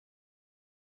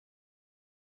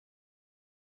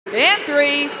And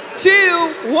 3,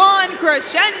 2, 1,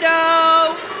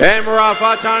 crescendo. And we're off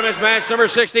autonomous match number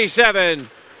 67.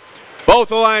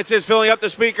 Both alliances filling up the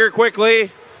speaker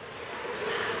quickly.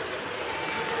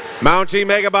 Mountie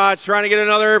Megabots trying to get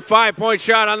another 5-point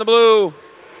shot on the blue.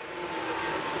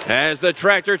 As the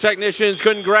tractor technicians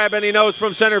couldn't grab any notes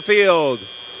from center field.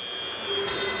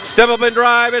 Step up and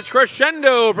drive, it's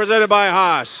Crescendo presented by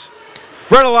Haas.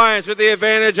 Red Alliance with the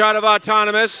advantage out of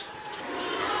autonomous.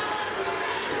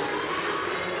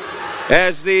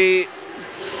 As the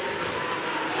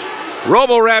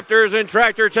Roboraptors and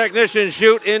tractor technicians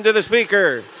shoot into the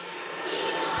speaker.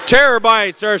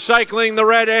 Terabytes are cycling the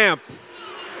red amp.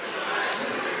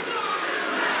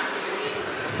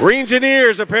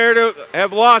 Greengineers appear to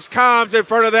have lost comms in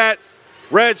front of that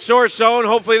red source zone.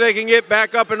 Hopefully they can get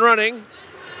back up and running.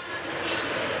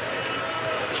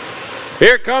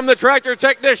 Here come the tractor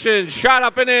technicians, shot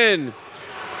up and in.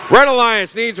 Red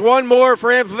Alliance needs one more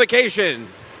for amplification.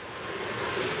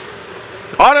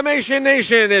 Automation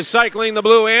Nation is cycling the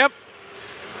blue amp.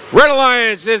 Red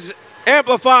Alliance is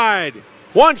amplified.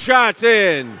 One shot's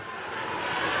in.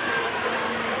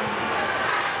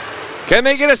 Can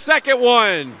they get a second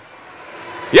one?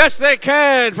 Yes, they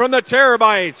can from the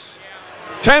Terabytes.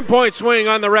 10-point swing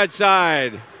on the red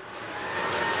side.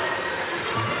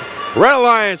 Red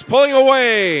Alliance pulling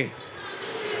away.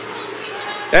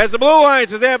 As the Blue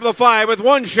Alliance is amplified with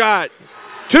one shot.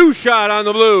 Two shot on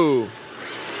the blue.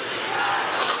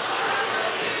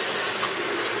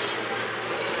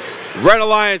 Red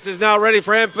Alliance is now ready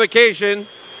for amplification.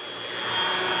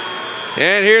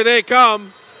 And here they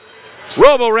come.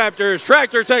 Roboraptors,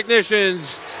 tractor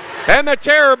technicians, and the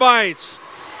Terabytes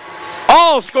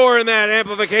all scoring that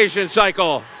amplification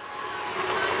cycle.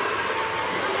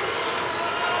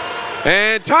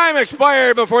 And time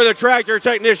expired before the tractor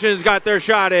technicians got their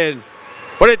shot in.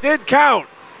 But it did count,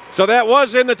 so that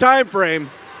was in the time frame.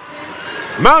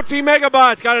 Mountie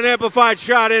Megabots got an amplified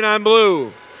shot in on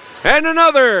blue. And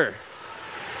another.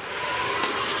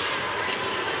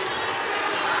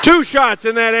 Two shots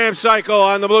in that amp cycle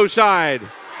on the blue side.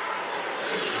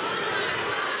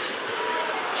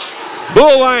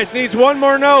 Blue Alliance needs one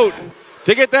more note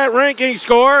to get that ranking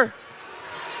score.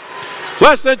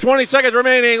 Less than 20 seconds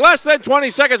remaining. Less than 20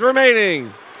 seconds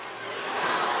remaining.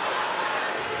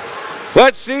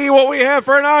 Let's see what we have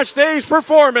for an on-stage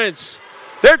performance.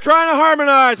 They're trying to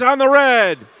harmonize on the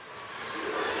red.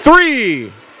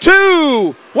 3,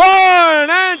 2, 1,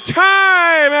 and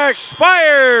time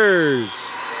expires.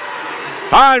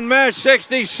 On match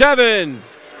 67,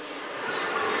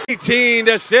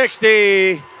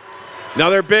 18-60.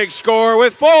 Another big score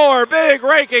with 4 big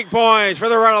ranking points for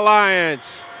the Red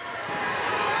Alliance.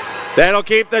 That'll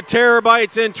keep the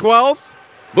Terabytes in 12th.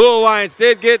 Blue Alliance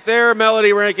did get their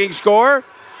Melody ranking score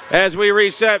as we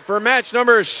reset for match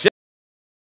number 6.